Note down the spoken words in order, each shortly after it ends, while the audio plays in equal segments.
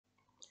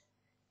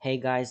Hey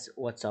guys,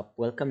 what's up?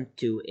 Welcome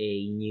to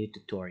a new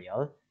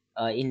tutorial.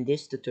 In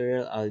this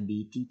tutorial, I'll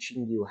be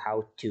teaching you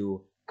how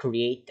to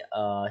create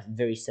a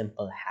very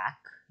simple hack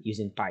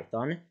using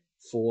Python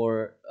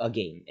for a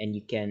game, and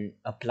you can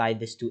apply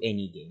this to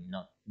any game,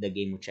 not the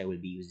game which I will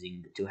be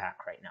using to hack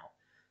right now.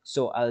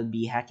 So I'll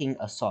be hacking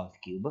a Salt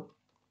Cube,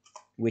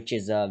 which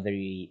is a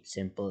very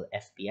simple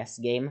FPS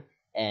game,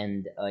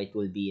 and it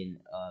will be in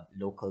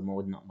local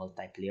mode, not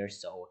multiplayer.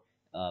 So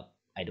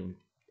I don't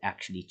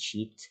actually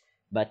cheat,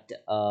 but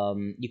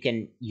you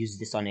can use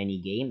this on any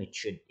game.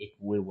 It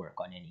will work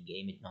on any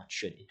game. It not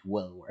should, it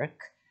will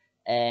work.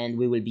 And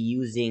we will be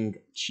using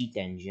cheat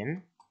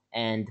engine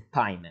and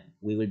pymem.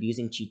 We will be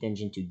using cheat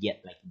engine to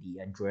get like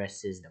the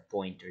addresses, the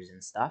pointers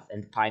and stuff,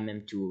 and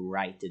pymem to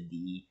write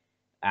the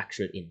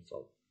actual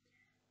info.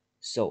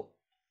 So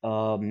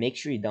make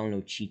sure you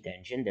download Cheat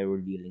Engine. There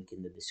will be a link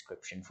in the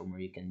description from where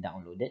you can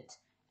download it,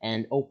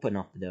 and open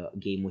up the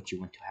game which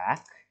you want to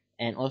hack,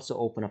 and also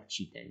open up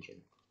Cheat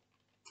Engine.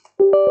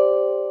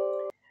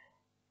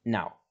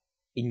 Now,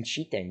 in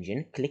Cheat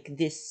Engine, click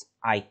this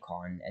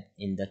icon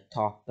in the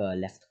top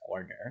left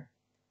corner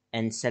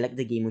and select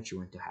the game which you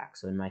want to hack.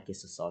 So in my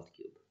case, Assault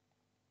Cube.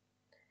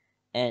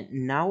 And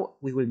now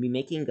we will be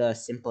making a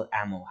simple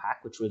ammo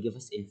hack which will give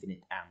us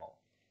infinite ammo.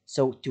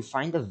 So to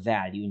find the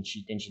value in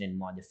cheat engine and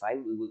modify,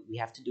 we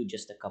have to do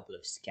just a couple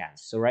of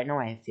scans. So right now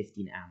I have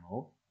 15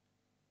 ammo.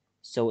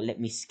 So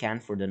let me scan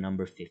for the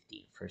number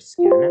 15. First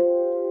scan.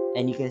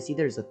 And you can see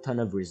there's a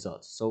ton of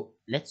results. So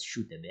let's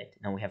shoot a bit.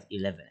 Now we have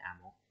 11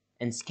 ammo.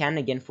 And scan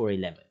again for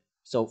 11.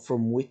 So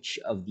from which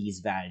of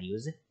these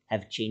values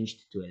have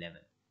changed to 11?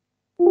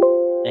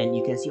 And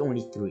you can see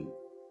only 3.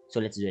 So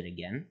let's do it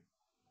again.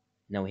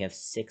 Now we have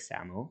 6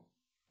 ammo.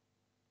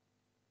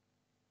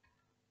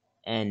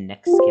 And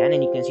next scan,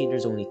 and you can see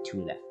there's only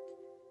 2 left.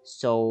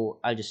 So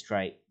I'll just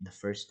try the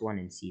first one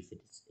and see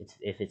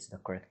if it's the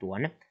correct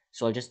one.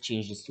 So I'll just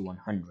change this to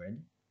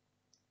 100.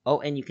 Oh,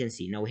 and you can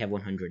see now we have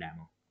 100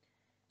 ammo.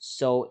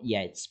 So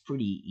yeah, it's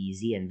pretty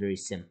easy and very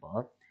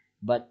simple,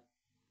 but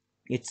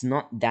it's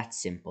not that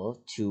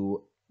simple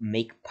to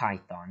make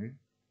Python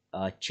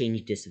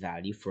change this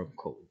value from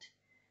code.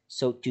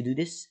 So to do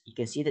this, you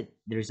can see that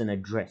there's an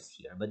address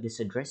here, but this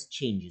address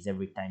changes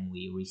every time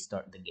we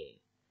restart the game.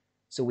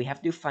 So we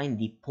have to find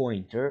the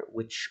pointer,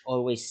 which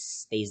always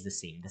stays the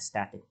same, the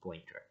static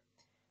pointer.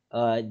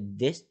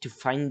 This to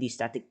find the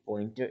static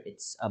pointer,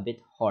 it's a bit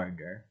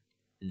harder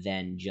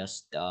than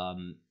just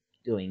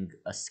doing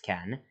a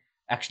scan.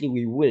 Actually,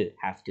 we will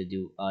have to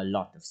do a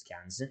lot of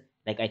scans,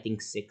 like I think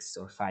 6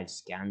 or 5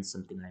 scans,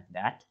 something like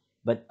that,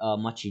 but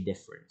much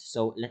different.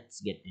 So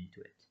let's get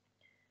into it.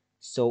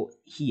 So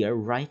here,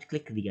 right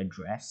click the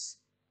address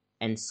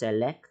and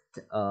select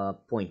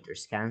pointer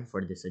scan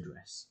for this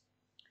address.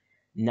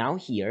 Now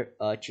here,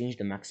 change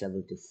the max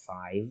level to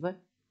 5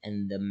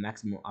 and the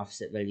maximum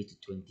offset value to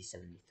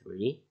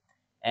 2073.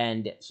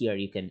 And here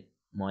you can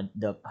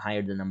the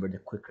higher the number, the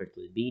quicker it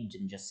will be.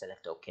 Just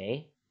select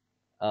OK.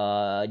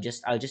 I'll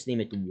just name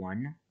it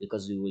 1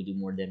 because we will do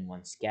more than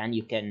one scan.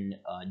 You can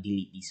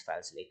delete these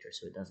files later,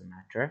 so it doesn't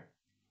matter.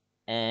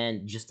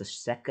 And just a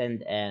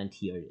second, and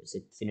here it is.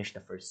 It finished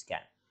the first scan.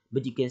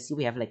 But you can see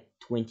we have like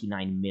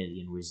 29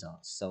 million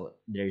results. So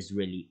there's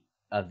really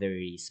a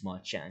very small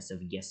chance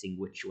of guessing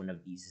which one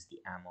of these is the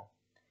ammo.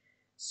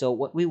 So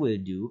what we will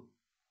do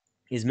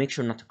is make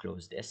sure not to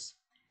close this.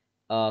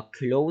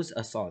 Close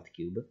Assault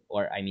Cube,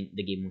 or I mean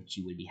the game which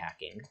you will be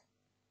hacking,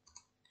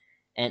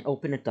 and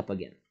open it up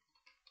again.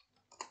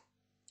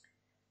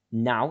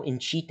 Now in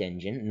Cheat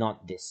Engine,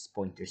 not this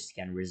pointer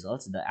scan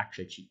results, the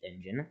actual Cheat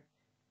Engine,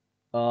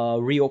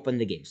 reopen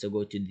the game. So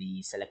go to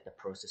the select the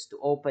process to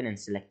open and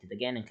select it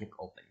again and click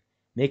open.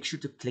 Make sure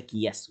to click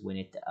yes when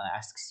it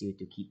asks you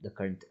to keep the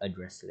current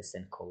address list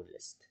and code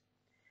list.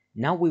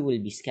 Now we will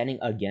be scanning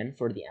again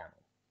for the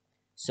ammo.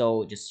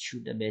 So just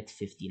shoot a bit,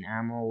 15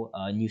 ammo,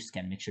 new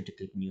scan. Make sure to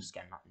click new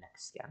scan, not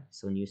next scan.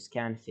 So new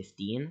scan,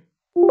 15,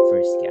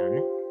 first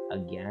scan,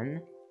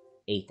 again,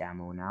 8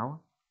 ammo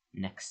now,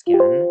 next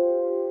scan,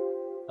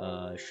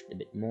 shoot a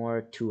bit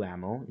more, 2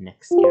 ammo,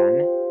 next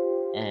scan,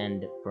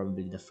 and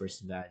probably the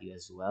first value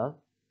as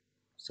well.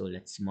 So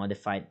let's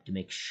modify it to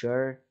make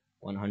sure,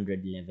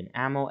 111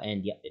 ammo,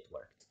 and yep, it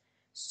worked.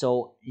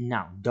 So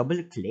now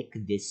double click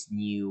this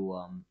new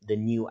the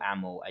new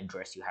ammo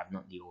address you have,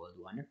 not the old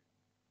one,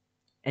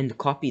 and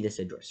copy this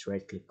address.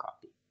 Right click,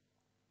 copy.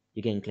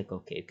 You can click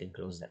OK. You can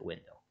close that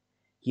window.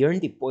 Here in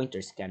the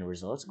pointer scan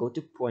results, go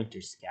to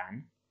pointer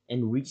scan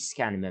and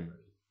rescan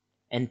memory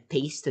and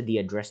paste the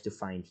address to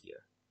find here.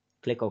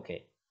 Click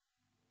OK.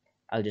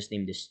 I'll just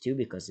name this 2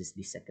 because it's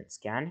the second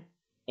scan,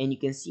 and you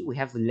can see we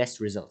have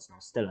less results now,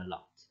 still a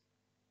lot.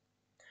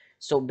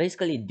 So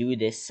basically do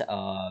this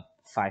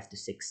 5 to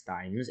 6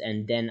 times,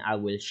 and then I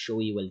will show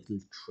you a little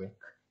trick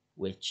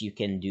which you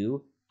can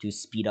do to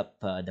speed up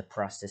the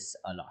process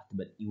a lot,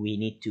 but we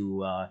need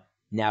to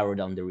narrow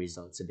down the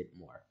results a bit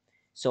more.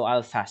 So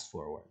I'll fast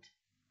forward.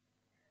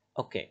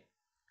 Okay,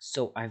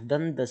 so I've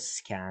done the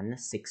scan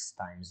 6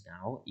 times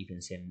now. You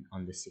can see I'm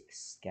on the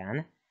 6th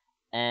scan,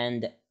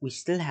 and we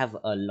still have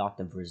a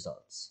lot of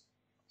results.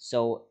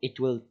 So it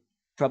will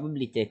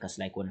probably take us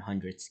like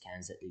 100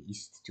 scans at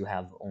least to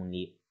have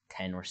only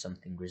 10 or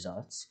something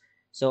results.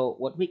 So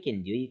what we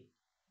can do,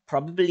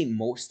 probably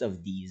most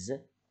of these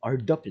are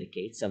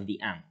duplicates of the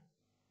ammo.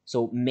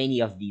 So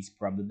many of these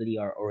probably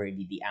are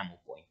already the ammo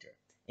pointer.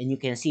 And you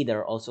can see there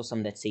are also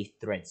some that say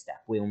thread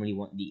stack. We only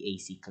want the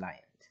AC client.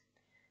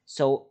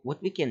 So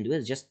what we can do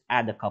is just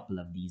add a couple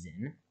of these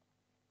in.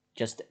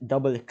 Just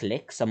double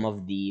click some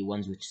of the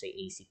ones which say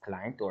AC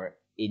client, or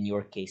in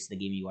your case, the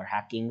game you are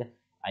hacking,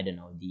 I don't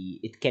know,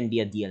 it can be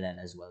a DLL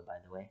as well, by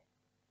the way.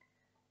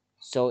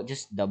 So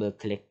just double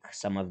click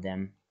some of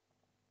them.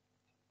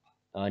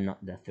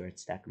 Not the third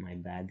stack, my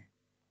bad.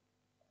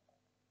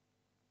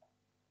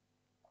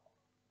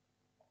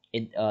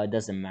 It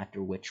doesn't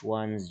matter which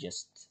ones,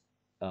 just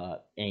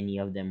any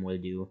of them will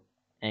do.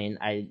 And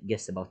I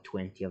guess about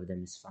 20 of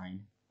them is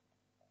fine.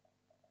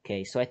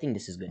 Okay, so I think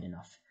this is good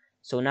enough.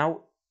 So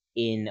now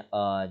in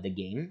the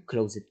game,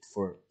 close it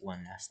for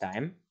one last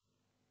time.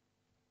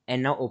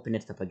 And now open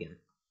it up again.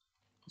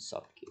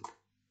 Subcube.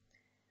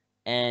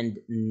 And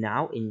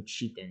now in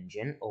Cheat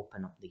Engine,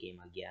 open up the game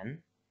again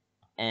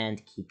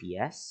and keep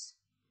yes.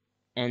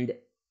 And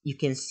you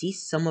can see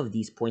some of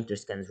these pointer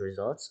scans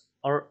results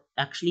are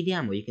actually the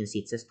ammo. You can see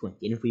it says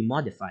 20. And if we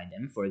modify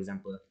them, for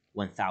example,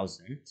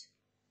 1000,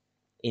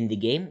 in the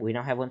game, we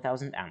now have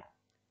 1000 ammo.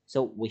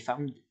 So we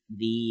found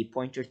the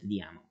pointer to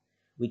the ammo.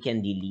 We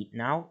can delete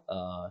now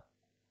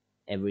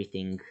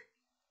everything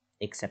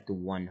except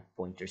one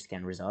pointer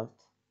scan result.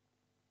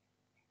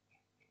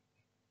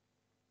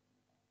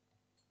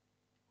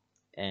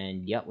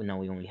 And yeah, now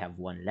we only have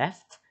one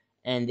left.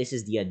 And this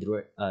is the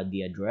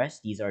address.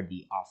 These are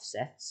the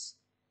offsets,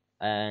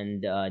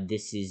 and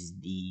this is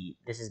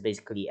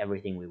basically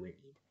everything we will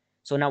need.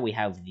 So now we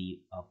have the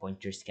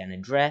pointer scan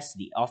address,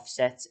 the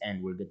offsets,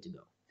 and we're good to go.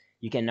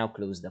 You can now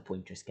close the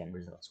pointer scan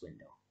results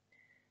window.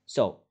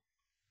 So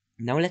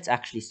now let's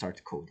actually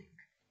start coding.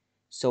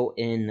 So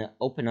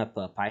open up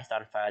a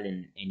Python file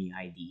in any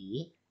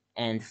IDE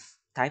and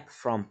type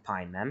from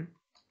pymem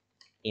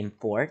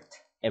import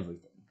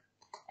everything.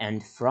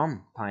 And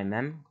from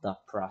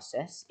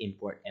pymem.process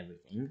import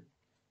everything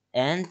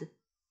and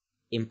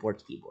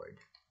import keyboard,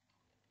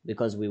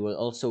 because we will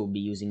also be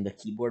using the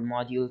keyboard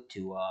module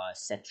to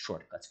set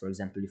shortcuts. For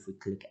example, if we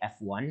click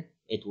F1,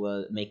 it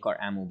will make our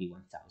ammo be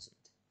 1000.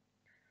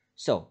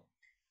 So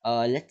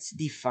let's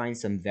define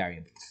some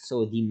variables.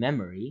 So the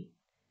memory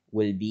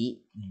will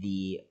be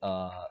the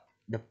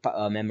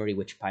memory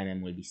which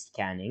pymem will be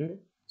scanning.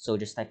 So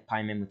just type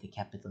pymem with a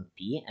capital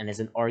P, and as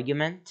an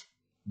argument,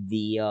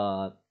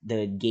 the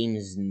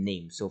game's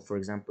name. So for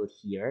example,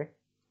 here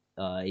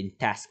in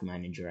task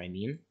manager, I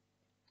mean,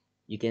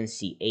 you can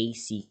see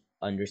AC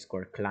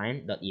underscore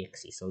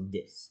client.exe. So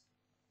this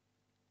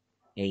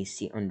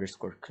AC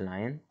underscore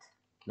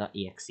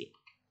client.exe.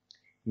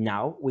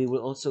 Now we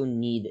will also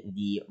need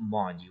the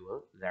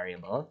module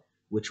variable,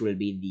 which will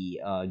be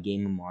the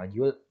game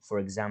module. For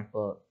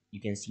example,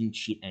 you can see in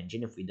Cheat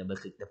Engine, if we double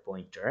click the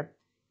pointer,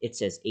 it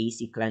says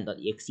AC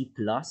client.exe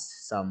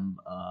plus some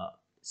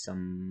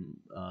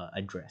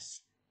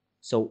address.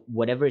 So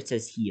whatever it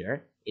says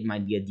here, it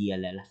might be a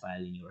DLL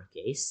file in your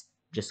case.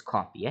 Just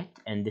copy it,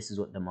 and this is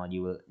what the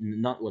module,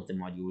 not what the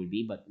module will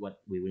be, but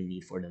what we will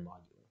need for the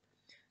module.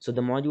 So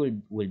the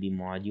module will be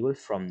module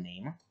from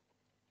name,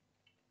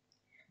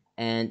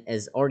 and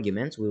as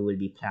arguments we will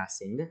be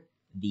passing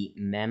the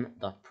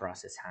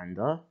mem.process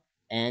handle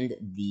and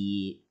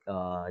the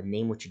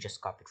name which you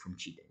just copied from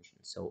Cheat Engine.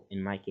 So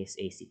in my case,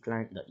 AC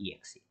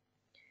client.exe.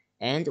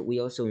 And we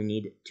also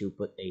need to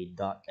put a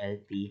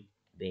 .lp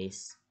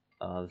base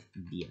of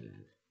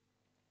DLL.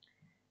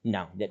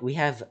 Now that we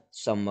have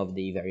some of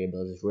the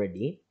variables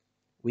ready,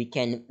 we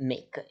can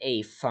make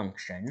a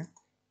function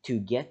to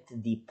get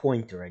the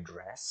pointer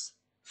address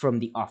from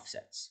the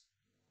offsets.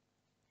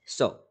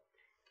 So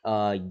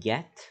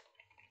get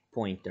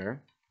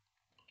pointer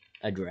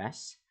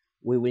address,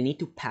 we will need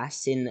to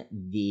pass in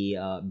the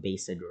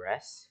base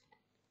address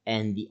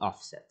and the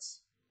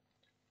offsets.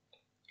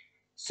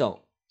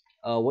 So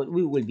what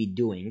we will be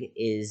doing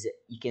is,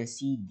 you can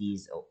see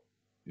these, oh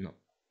no,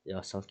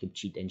 Self-Keep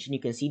Cheat Engine, you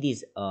can see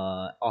these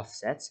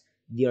offsets,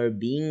 they are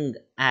being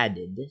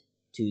added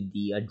to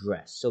the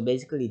address. So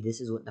basically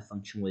this is what the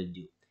function will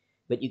do.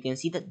 But you can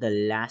see that the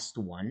last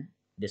one,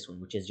 this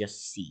one, which is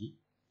just C,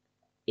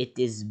 it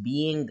is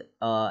being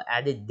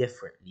added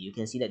differently. You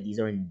can see that these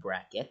are in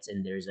brackets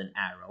and there's an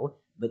arrow,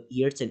 but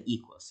here it's an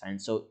equal sign.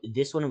 So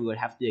this one we will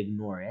have to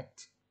ignore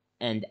it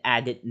and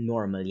add it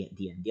normally at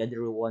the end. The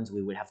other ones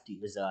we will have to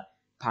use a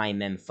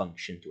pymem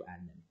function to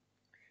add them.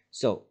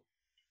 So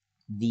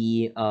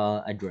the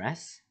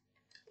address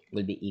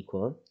will be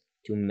equal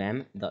to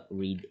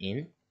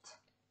mem.readInt,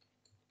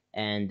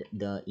 and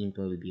the int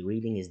will be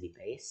reading is the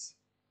base.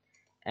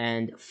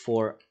 And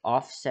for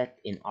offset,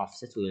 in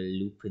offsets, we will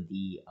loop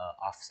the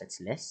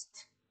offsets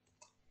list.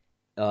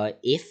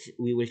 If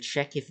we will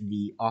check if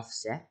the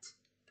offset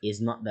is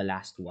not the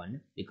last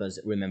one, because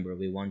remember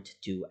we want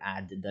to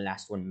add the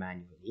last one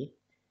manually.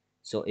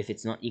 So if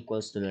it's not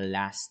equals to the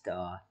last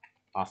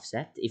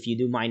offset. If you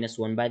do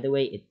 -1, by the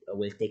way, it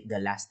will take the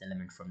last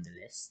element from the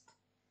list.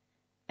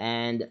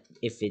 And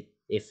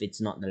if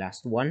it's not the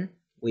last one,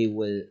 we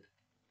will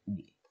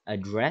the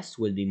address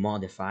will be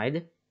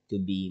modified to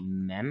be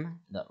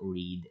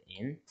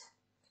mem.readInt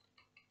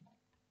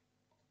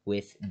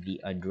with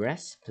the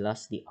address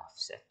plus the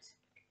offset.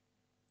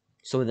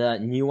 So the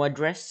new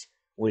address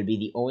will be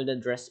the old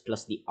address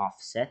plus the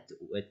offset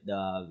with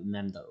the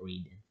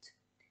mem.readInt.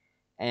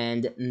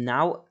 And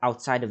now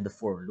outside of the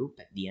for loop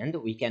at the end,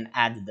 we can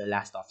add the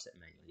last offset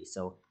manually.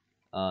 So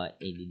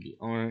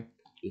addr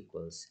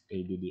equals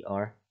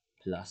addr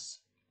plus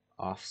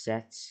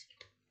offsets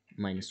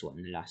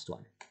 -1, the last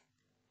one.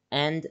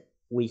 And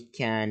we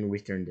can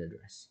return the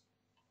address.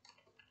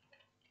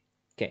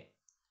 Okay,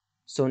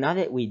 so now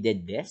that we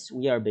did this,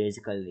 we are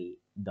basically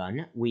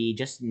done. We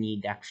just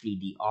need actually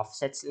the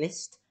offsets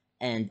list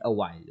and a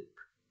while loop.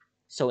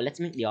 So let's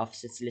make the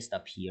offsets list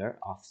up here,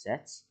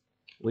 offsets,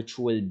 which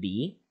will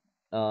be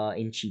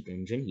in cheat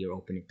engine. Here,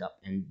 open it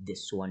up, and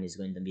this one is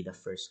going to be the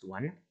first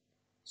one.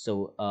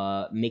 So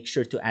make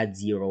sure to add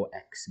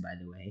 0x, by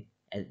the way,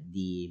 at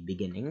the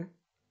beginning.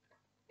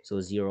 So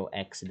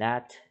 0x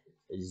that,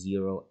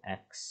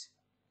 0x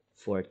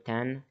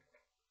 410,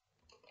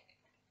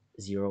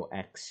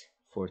 0x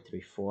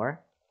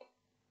 434,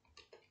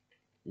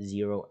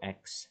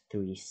 0x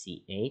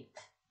 3c8,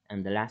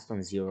 and the last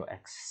one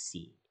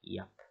 0xc.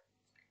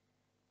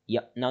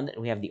 Yep, now that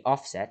we have the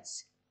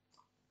offsets,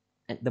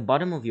 at the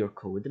bottom of your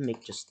code,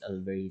 make just a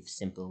very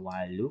simple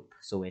while loop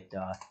so it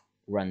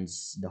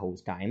runs the whole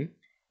time.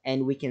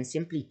 And we can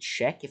simply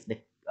check if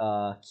the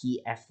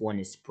key F1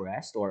 is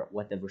pressed or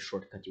whatever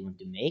shortcut you want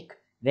to make.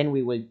 Then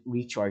we will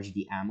recharge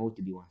the ammo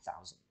to be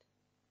 1000.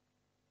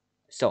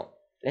 So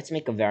let's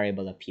make a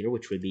variable up here,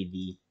 which will be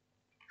the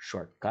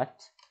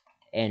shortcut.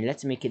 And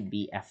let's make it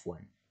be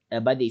F1.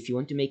 By the way, if you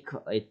want to make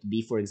it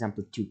be, for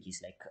example, 2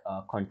 keys, like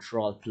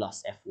Control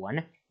plus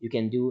F1, you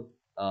can do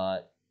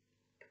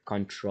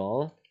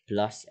Control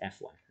plus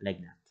F1, like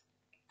that.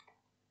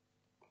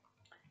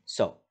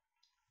 So,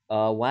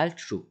 while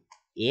true,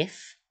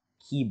 if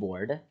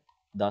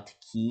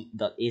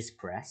keyboard.key.is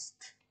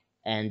pressed,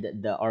 and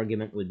the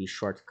argument will be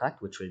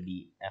shortcut, which will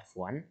be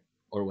F1,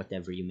 or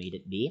whatever you made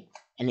it be,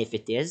 and if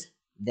it is,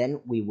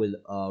 then we will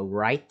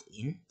write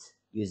int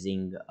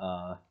using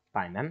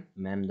pymem,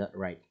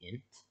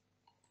 mem.writeInt,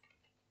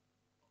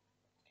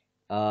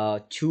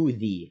 to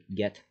the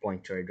get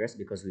pointer address,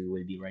 because we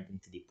will be writing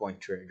to the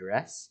pointer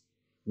address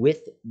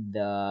with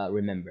the,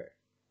 remember,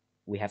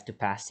 we have to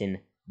pass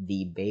in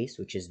the base,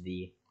 which is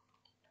the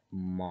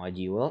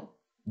module,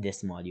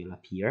 this module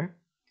up here,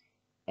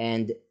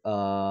 and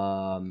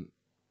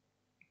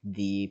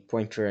the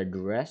pointer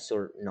address,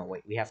 or no,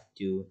 wait,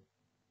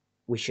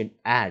 we should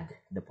add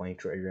the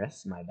pointer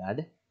address, my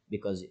bad,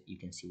 because you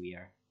can see we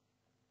are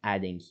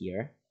adding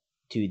here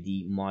to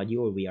the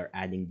module, we are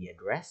adding the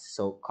address.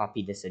 So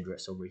copy this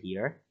address over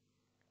here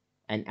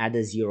and add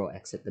a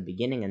 0x at the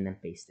beginning and then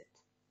paste it.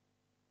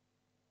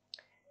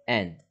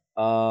 And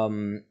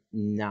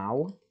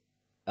now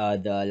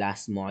the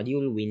last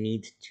module, we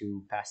need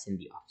to pass in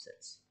the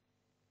offsets.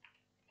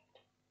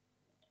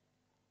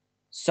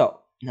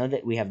 So now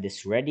that we have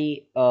this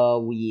ready,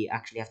 we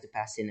actually have to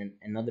pass in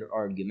another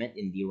argument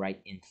in the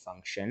writeInt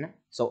function.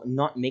 So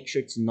make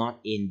sure it's not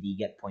in the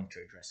get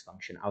pointer address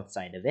function,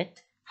 outside of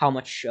it, how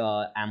much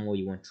ammo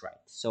you want to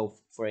write. So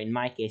in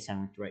my case, I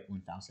want to write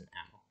 1000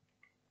 ammo.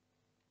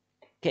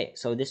 Okay,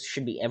 so this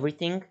should be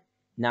everything.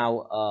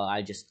 Now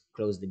I'll just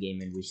close the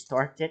game and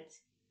restart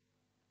it.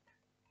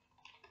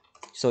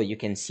 So you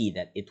can see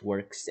that it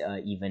works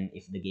even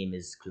if the game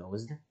is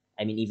closed.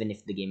 I mean, even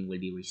if the game will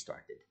be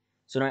restarted.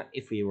 So now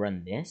if we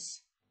run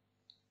this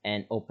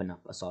and open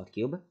up Assault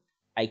Cube,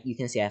 you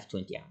can see I have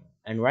 20 ammo.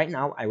 And right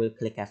now I will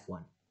click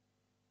F1.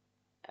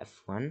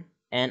 F1,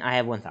 and I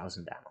have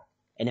 1000 ammo.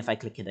 And if I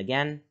click it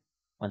again,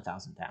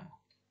 1000 ammo.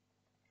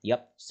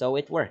 Yep, so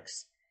it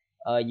works.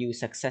 You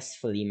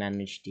successfully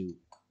managed to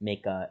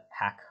make a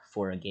hack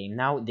for a game.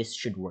 Now this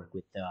should work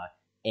with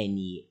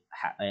any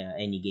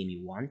game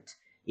you want.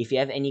 If you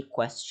have any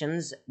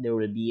questions, there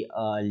will be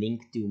a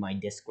link to my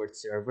Discord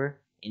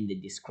server in the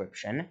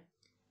description.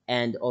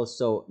 And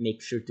also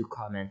make sure to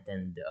comment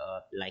and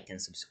like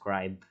and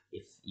subscribe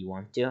if you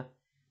want to.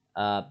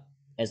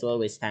 As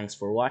always, thanks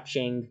for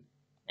watching,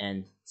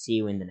 and see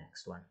you in the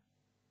next one.